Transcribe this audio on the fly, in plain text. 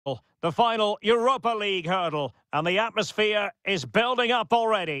The final Europa League hurdle, and the atmosphere is building up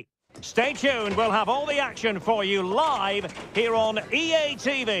already. Stay tuned, we'll have all the action for you live here on EA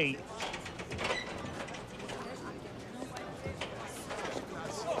TV.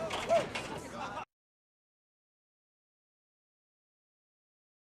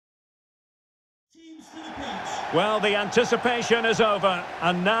 Well, the anticipation is over,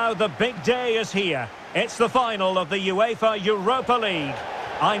 and now the big day is here. It's the final of the UEFA Europa League.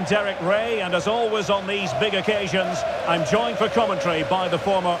 I'm Derek Ray, and as always on these big occasions, I'm joined for commentary by the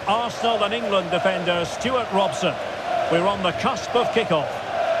former Arsenal and England defender Stuart Robson. We're on the cusp of kickoff.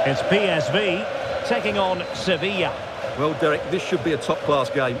 It's PSV taking on Sevilla. Well, Derek, this should be a top-class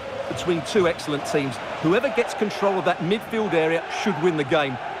game between two excellent teams. Whoever gets control of that midfield area should win the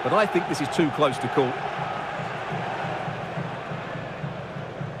game, but I think this is too close to call.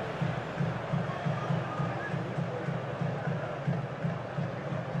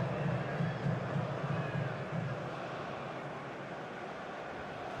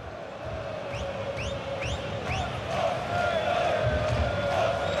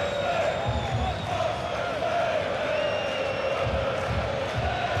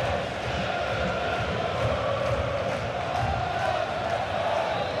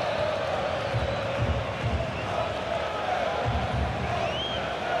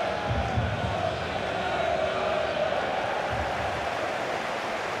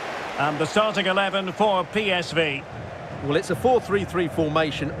 And the starting 11 for PSV. Well, it's a 4-3-3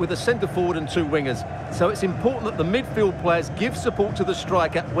 formation with a centre-forward and two wingers. So it's important that the midfield players give support to the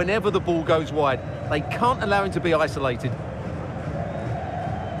striker whenever the ball goes wide. They can't allow him to be isolated.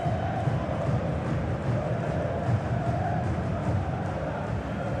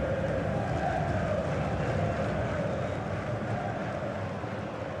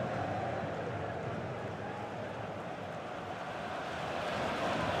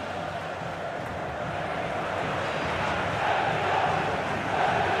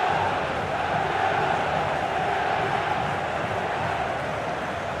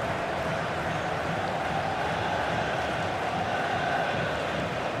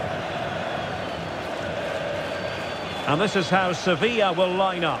 And this is how Sevilla will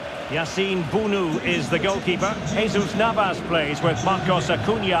line up. Yassine Bounou is the goalkeeper. Jesus Navas plays with Marcos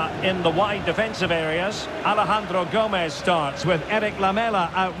Acuna in the wide defensive areas. Alejandro Gomez starts with Eric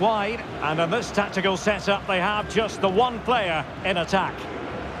Lamela out wide. And in this tactical setup, they have just the one player in attack.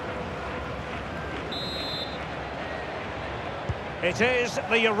 It is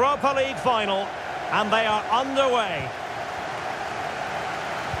the Europa League final, and they are underway.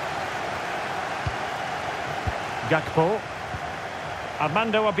 Gakpo,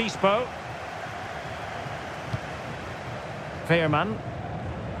 Armando Obispo, Veerman,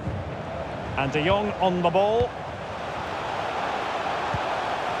 and De Jong on the ball.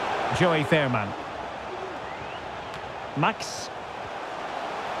 Joey Veerman, Max,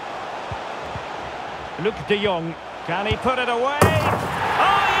 Luc De Jong, can he put it away?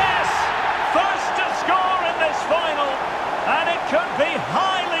 Oh yes! First to score in this final, and it could be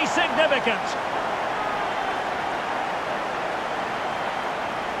highly significant.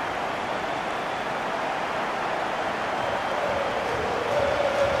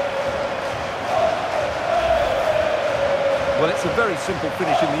 Well, it's a very simple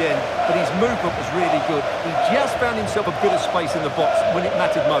finish in the end, but his movement was really good. He just found himself a bit of space in the box when it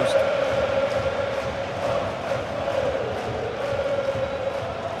mattered most.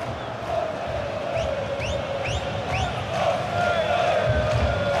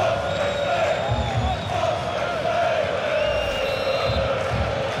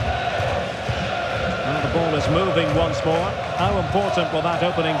 Well, the ball is moving once more. How important will that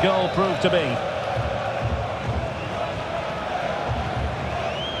opening goal prove to be?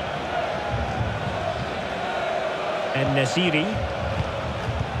 Nesiri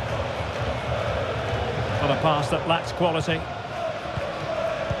for a pass that lacks quality.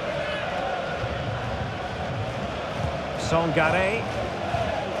 Songare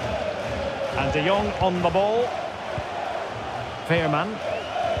and De Jong on the ball. Veerman.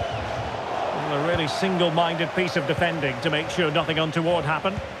 Well, a really single-minded piece of defending to make sure nothing untoward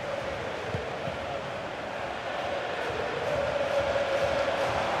happened.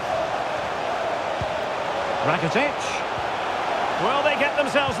 Rakitic. Will they get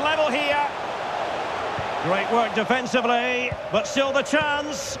themselves level here? Great work defensively, but still the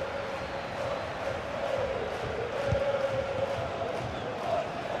chance.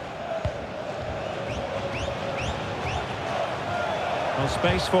 No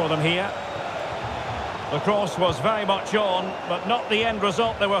space for them here. The cross was very much on, but not the end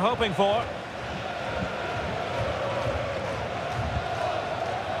result they were hoping for.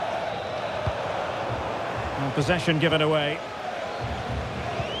 And possession given away.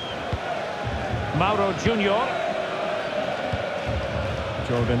 Mauro Junior.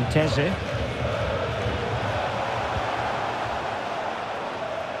 Jordan Teze.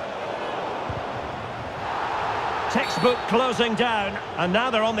 Textbook closing down, and now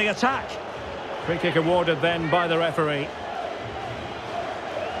they're on the attack. Free kick awarded then by the referee.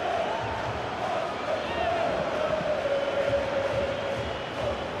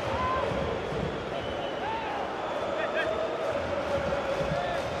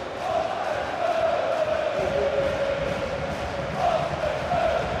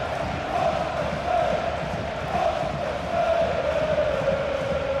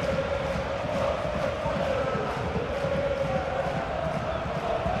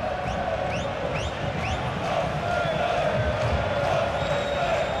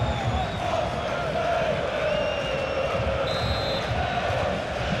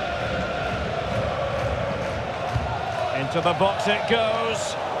 To the box it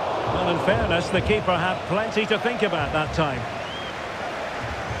goes. Well, in fairness, the keeper had plenty to think about that time.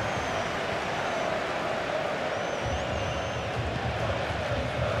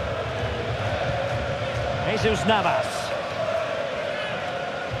 Jesus Navas.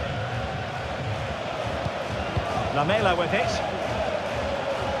 Lamela with it.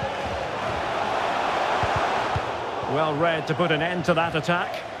 Well read to put an end to that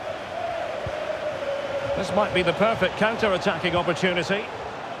attack. This might be the perfect counter-attacking opportunity.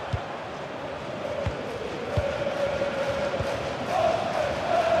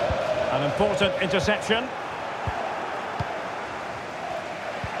 An important interception.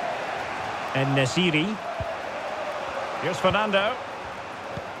 En-Nesyri. Here's Fernando.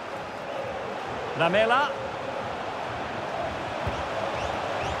 Lamela.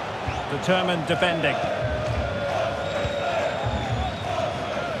 Determined defending.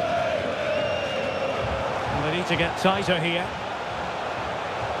 They need to get tighter here.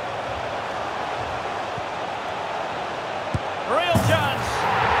 Real chance!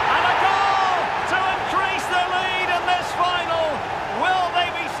 And a goal to increase the lead in this final. Will they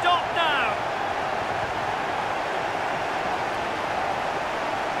be stopped now?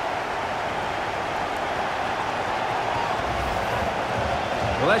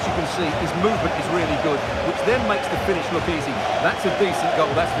 Well, as you can see, his movement is really good, which then makes the finish look easy. That's a decent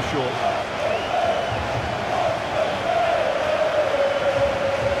goal, that's for sure.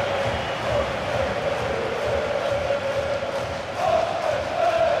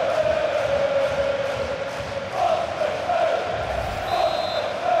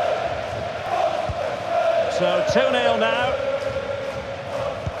 So 2-0 now.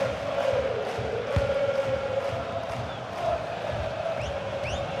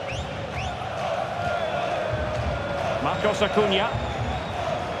 Marcos Acuna.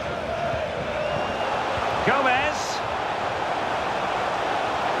 Gomez.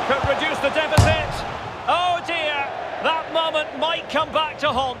 Could reduce the deficit. Oh dear, that moment might come back to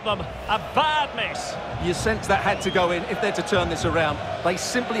haunt them. A bad miss. You sense that had to go in if they're to turn this around. They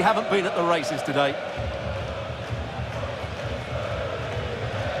simply haven't been at the races today.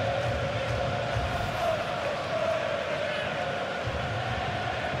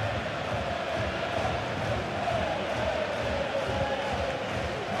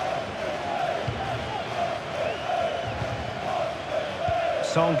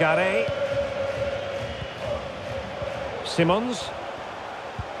 Sangare. Simons.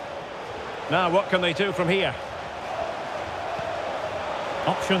 Now what can they do from here?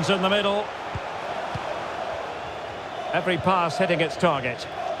 Options in the middle. Every pass hitting its target.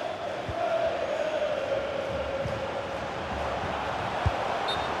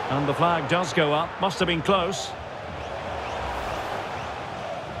 And the flag does go up. Must have been close.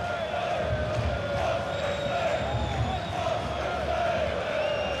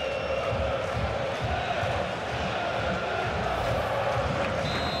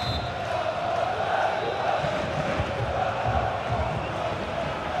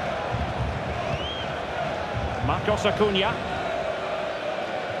 Marcos Acuna.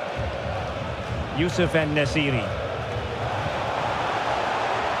 Youssef En-Nesyri.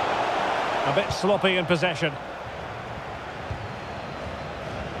 A bit sloppy in possession.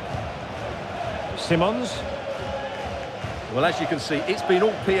 Simons. Well, as you can see, it's been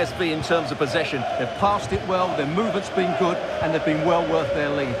all PSV in terms of possession. They've passed it well, their movement's been good, and they've been well worth their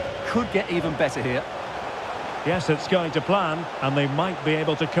lead. Could get even better here. Yes, it's going to plan, and they might be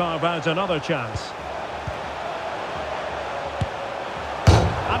able to carve out another chance.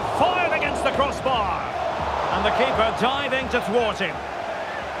 And fired against the crossbar. And the keeper diving to thwart him.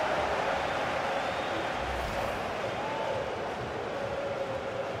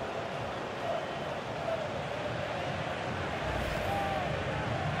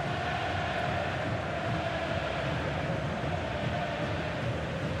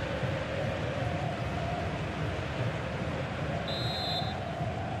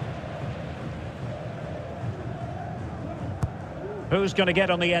 Who's going to get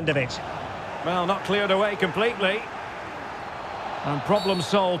on the end of it? Well, not cleared away completely. And problem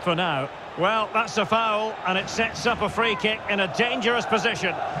solved for now. Well, that's a foul, and it sets up a free kick in a dangerous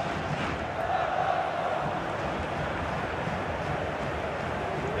position.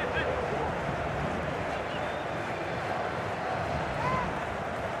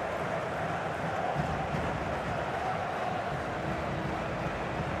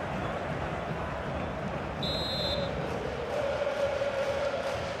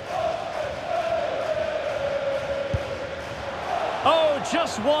 Oh,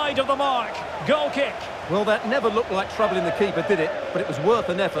 just wide of the mark. Goal kick. Well, that never looked like troubling the keeper, did it? But it was worth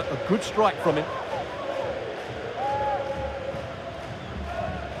an effort. A good strike from him.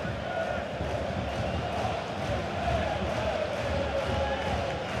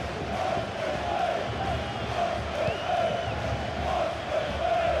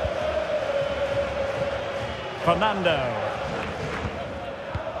 Fernando.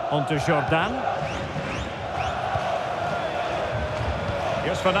 On to Jordan.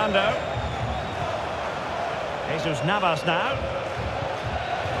 Here's Fernando. Jesus Navas now.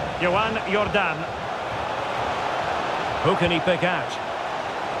 Johan Jordan. Who can he pick out?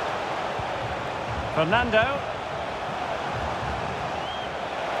 Fernando.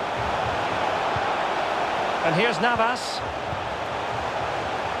 And here's Navas.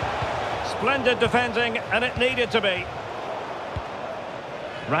 Splendid defending, and it needed to be.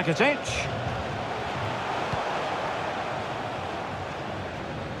 Rakitic.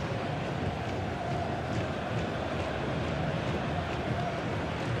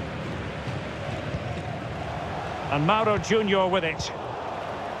 And Mauro Junior with it.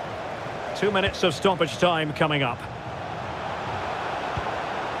 2 minutes of stoppage time coming up.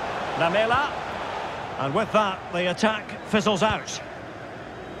 Lamela. And with that, the attack fizzles out.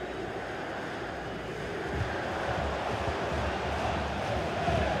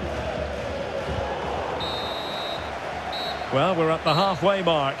 Well, we're at the halfway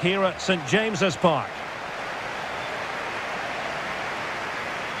mark here at St James's Park.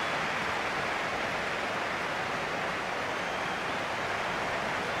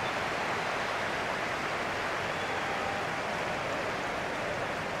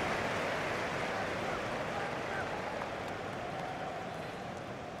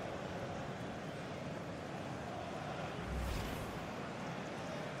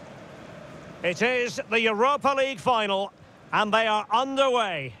 It is the Europa League final, and they are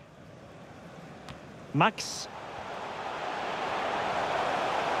underway. Max.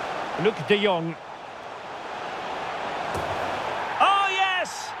 Luc de Jong. Oh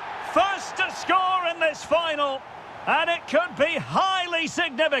yes! First to score in this final, and it could be highly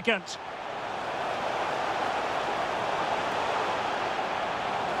significant.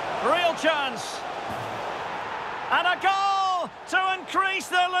 Real chance. And a goal to increase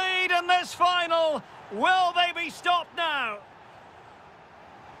the lead in this final. Will they be stopped now?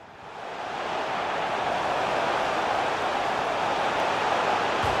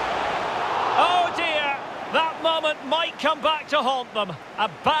 Oh dear, that moment might come back to haunt them. A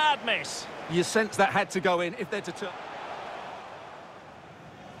bad miss. You sense that had to go in if they're to turn.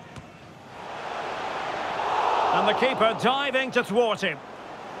 And the keeper diving to thwart him.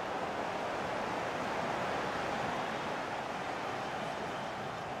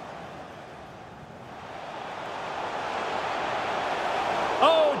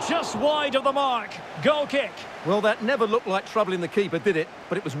 Oh, just wide of the mark. Goal kick. Well, that never looked like troubling the keeper, did it?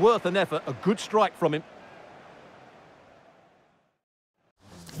 But it was worth an effort. A good strike from him.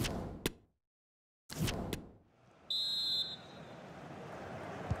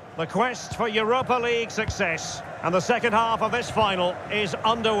 The quest for Europa League success. And the second half of this final is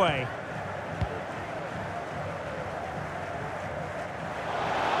underway.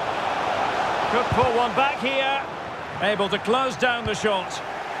 Could pull one back here. Able to close down the shot.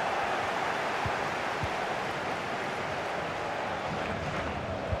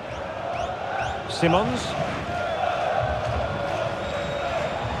 Simons.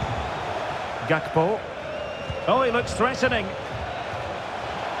 Gakpo. Oh, he looks threatening.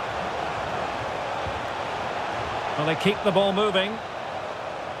 Well, they keep the ball moving.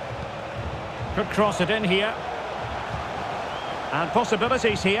 Could cross it in here. And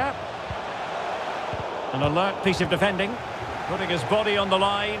possibilities here. An alert piece of defending, putting his body on the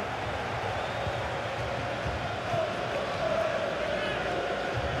line.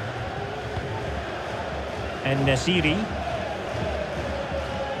 En-Nesyri.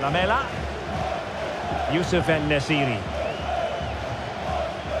 Lamela. Youssef En-Nesyri.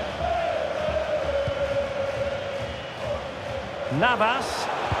 Navas.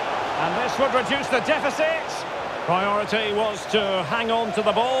 And this would reduce the deficit. Priority was to hang on to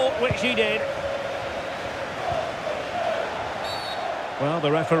the ball, which he did. Well,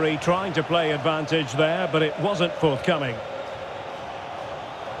 the referee trying to play advantage there, but it wasn't forthcoming.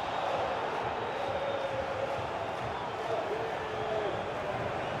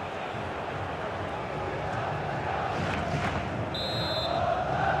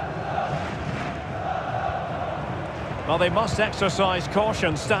 Well, they must exercise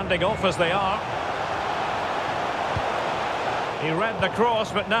caution standing off as they are. He read the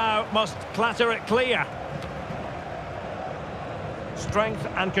cross, but now must clatter it clear. Strength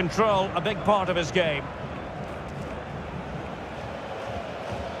and control, a big part of his game.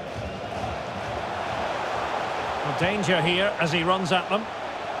 Well, danger here as he runs at them.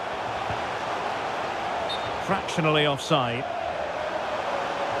 Fractionally offside.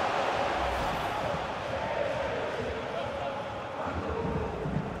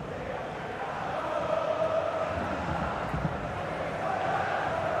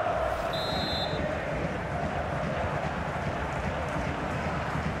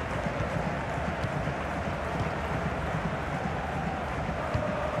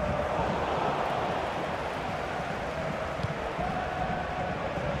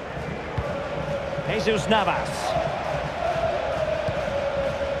 Jesus Navas.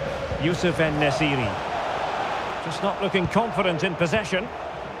 Youssef En-Nesyri. Just not looking confident in possession.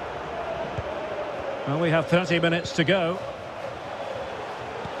 Well, we have 30 minutes to go.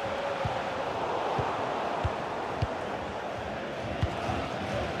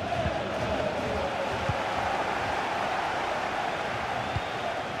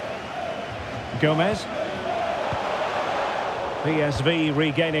 Gomez. PSV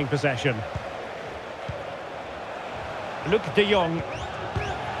regaining possession. Luc de Jong.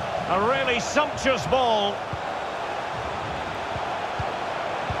 A really sumptuous ball.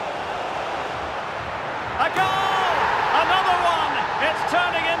 A goal! Another one! It's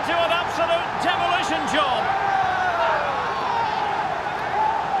turning into an absolute demolition job.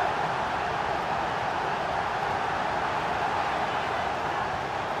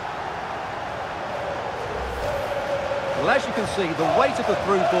 Well, as you can see, the weight of the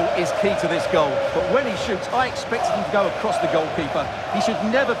through ball is key to this goal. But when he shoots, I expected him to go across the goalkeeper. He should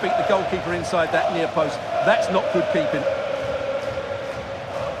never beat the goalkeeper inside that near post. That's not good keeping.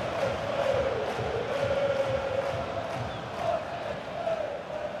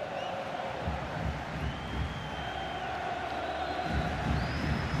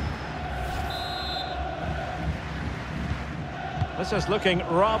 This is looking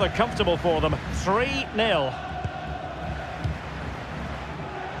rather comfortable for them. 3-0.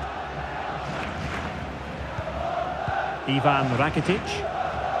 Ivan Rakitic.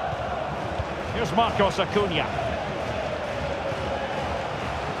 Here's Marcos Acuna.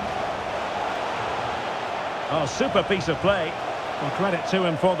 Oh, super piece of play. Well, credit to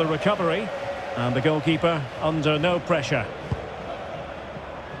him for the recovery. And the goalkeeper under no pressure.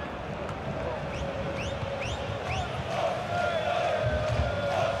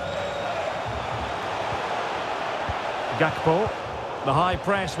 Gakpo. The high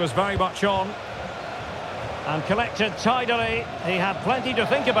press was very much on. And collected tidily. He had plenty to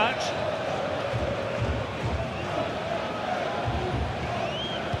think about.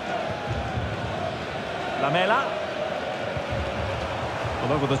 Lamela.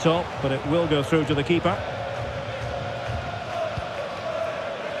 Well, over the top, but it will go through to the keeper.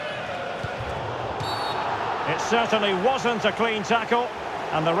 It certainly wasn't a clean tackle.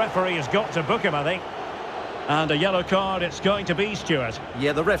 And the referee has got to book him, I think. And a yellow card it's going to be, Stuart.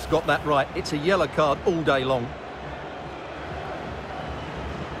 Yeah, the ref's got that right. It's a yellow card all day long.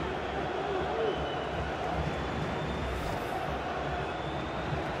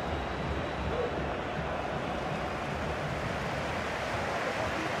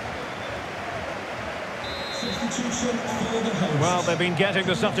 Well, they've been getting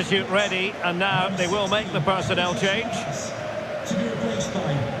the substitute ready, and now they will make the personnel change. To be replaced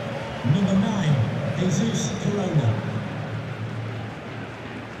by number 9. Jesus Corona.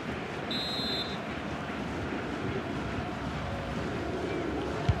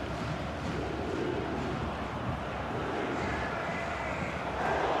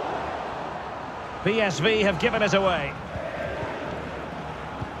 PSV have given it away.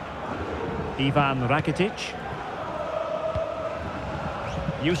 Ivan Rakitic.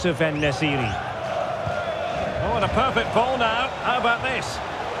 Youssef En-Nesyri. Oh, and a perfect ball now. How about this?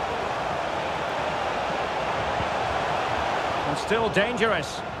 And still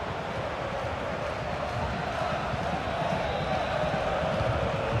dangerous.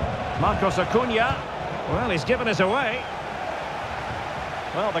 Marcos Acuna. Well, he's given us away.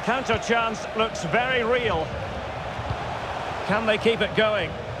 Well, the counter chance looks very real. Can they keep it going?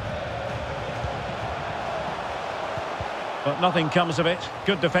 But nothing comes of it.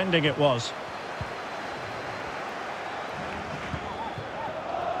 Good defending it was.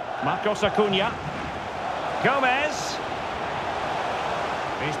 Marcos Acuna. Gomez.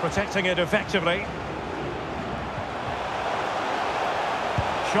 He's protecting it effectively.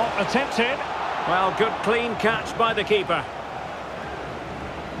 Shot attempted. Well, good clean catch by the keeper.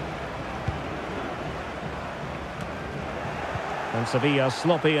 And Sevilla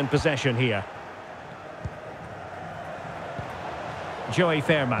sloppy in possession here. Joey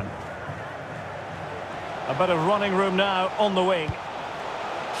Fairman. A bit of running room now on the wing.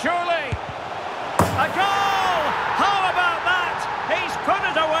 Surely! A goal! How about that? He's put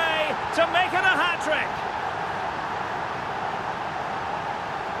it away to make it a hat-trick.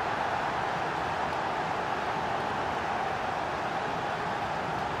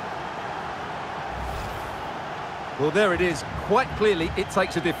 Well, there it is. Quite clearly, it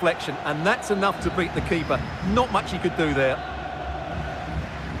takes a deflection, and that's enough to beat the keeper. Not much he could do there.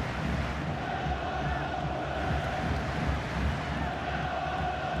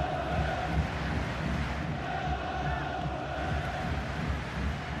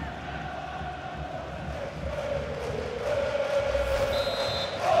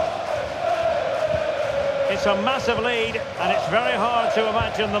 It's a massive lead, and it's very hard to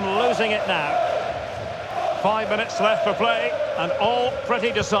imagine them losing it now. 5 minutes left for play, and all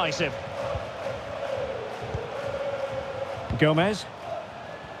pretty decisive. Gomez.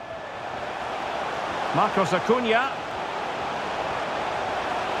 Marcos Acuna.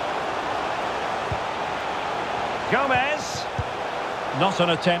 Gomez. Not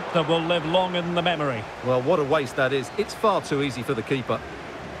an attempt that will live long in the memory. Well, what a waste that is. It's far too easy for the keeper.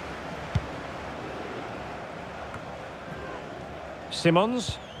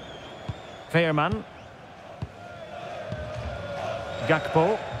 Simons. Fairman.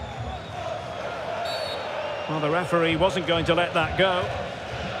 Gakpo. Well, the referee wasn't going to let that go.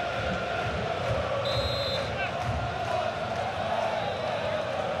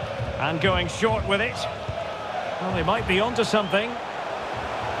 And going short with it. Well, they might be onto something.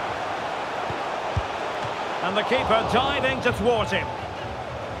 And the keeper diving to thwart him.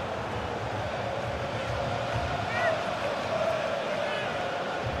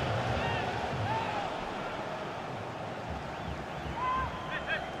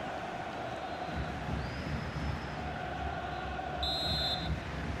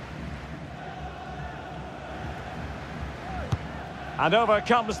 And over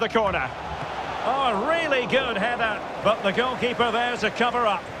comes the corner. Oh, a really good header, but the goalkeeper there to cover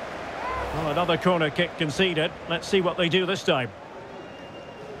up. Well, another corner kick conceded. Let's see what they do this time.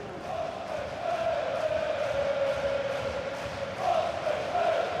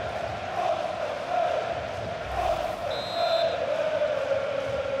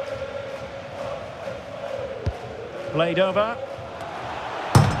 Played over.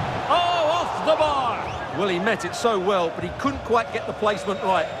 Oh, off the bar! Well, he met it so well, but he couldn't quite get the placement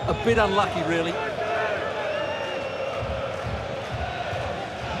right. A bit unlucky, really.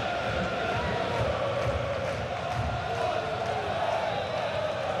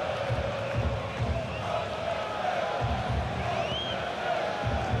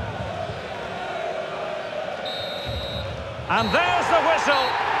 And there's the whistle.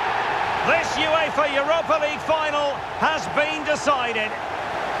 This UEFA Europa League final has been decided.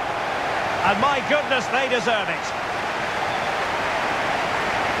 And my goodness, they deserve it.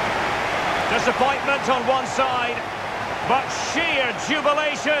 Disappointment on one side, but sheer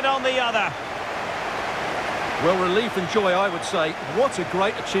jubilation on the other. Well, relief and joy, I would say. What a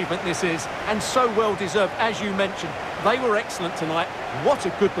great achievement this is, and so well deserved, as you mentioned. They were excellent tonight. What a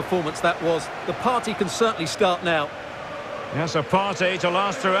good performance that was. The party can certainly start now. Yes, a party to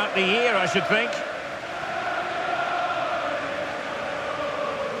last throughout the year, I should think.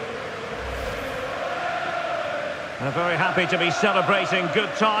 They're very happy to be celebrating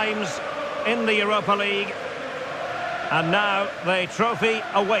good times in the Europa League. And now the trophy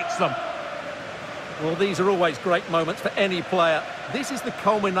awaits them. Well, these are always great moments for any player. This is the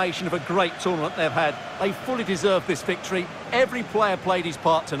culmination of a great tournament they've had. They fully deserve this victory. Every player played his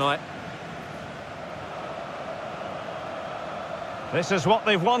part tonight. This is what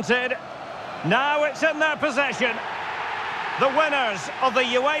they've wanted. Now it's in their possession. The winners of the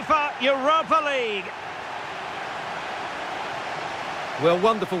UEFA Europa League. Well,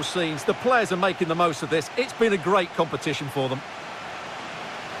 wonderful scenes. The players are making the most of this. It's been a great competition for them.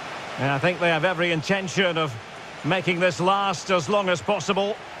 And I think they have every intention of making this last as long as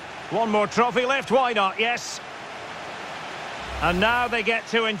possible. One more trophy left, why not? Yes. And now they get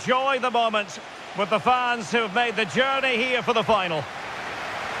to enjoy the moment with the fans who have made the journey here for the final.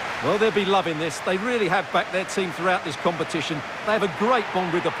 Well, they'll be loving this. They really have backed their team throughout this competition. They have a great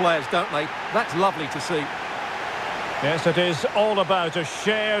bond with the players, don't they? That's lovely to see. Yes, it is all about a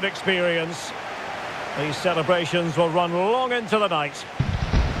shared experience. These celebrations will run long into the night.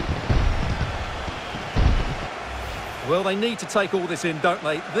 Well, they need to take all this in, don't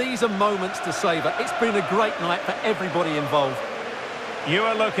they? These are moments to savour. It's been a great night for everybody involved. You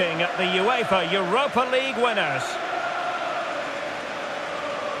are looking at the UEFA Europa League winners.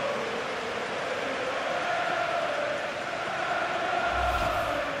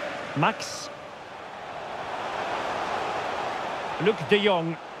 Max. Luc de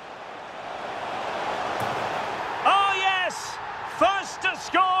Jong. Oh yes! First to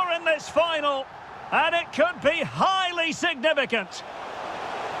score in this final. And it could be highly significant.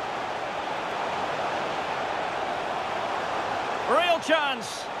 Real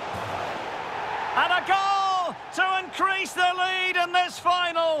chance. And a goal to increase the lead in this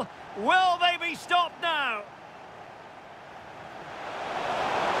final. Will they be stopped now?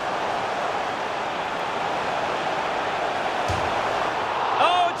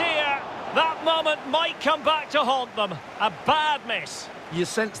 Oh dear, that moment might come back to haunt them. A bad miss. You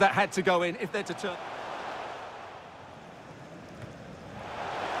sense that had to go in if they're to turn.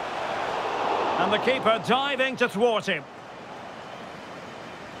 And the keeper diving to thwart him.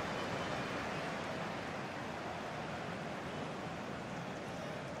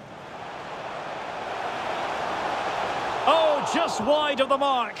 Oh, just wide of the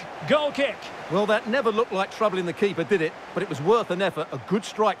mark. Goal kick. Well, that never looked like troubling the keeper, did it? But it was worth an effort. A good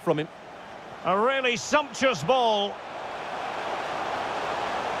strike from him. A really sumptuous ball.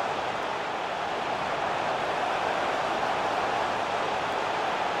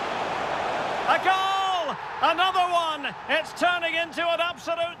 A goal! Another one! It's turning into an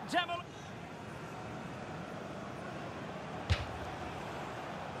absolute devil.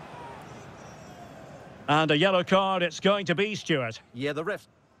 And a yellow card it's going to be, Stuart. Yeah, the ref.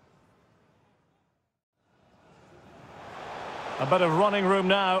 A bit of running room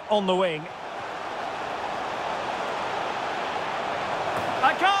now on the wing.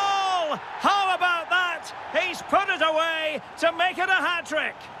 A goal! How about that? He's put it away to make it a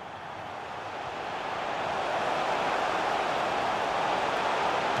hat-trick.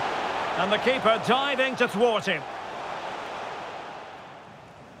 And the keeper diving to thwart him.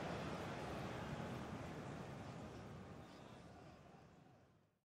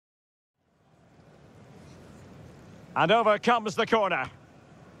 And over comes the corner.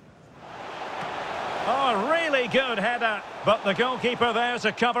 Oh, really good header, but the goalkeeper there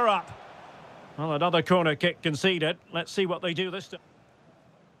to cover up. Well, another corner kick conceded. Let's see what they do this time.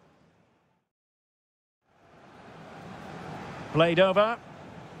 Played over.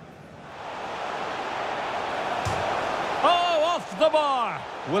 Oh, off the bar.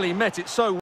 Well, he met it so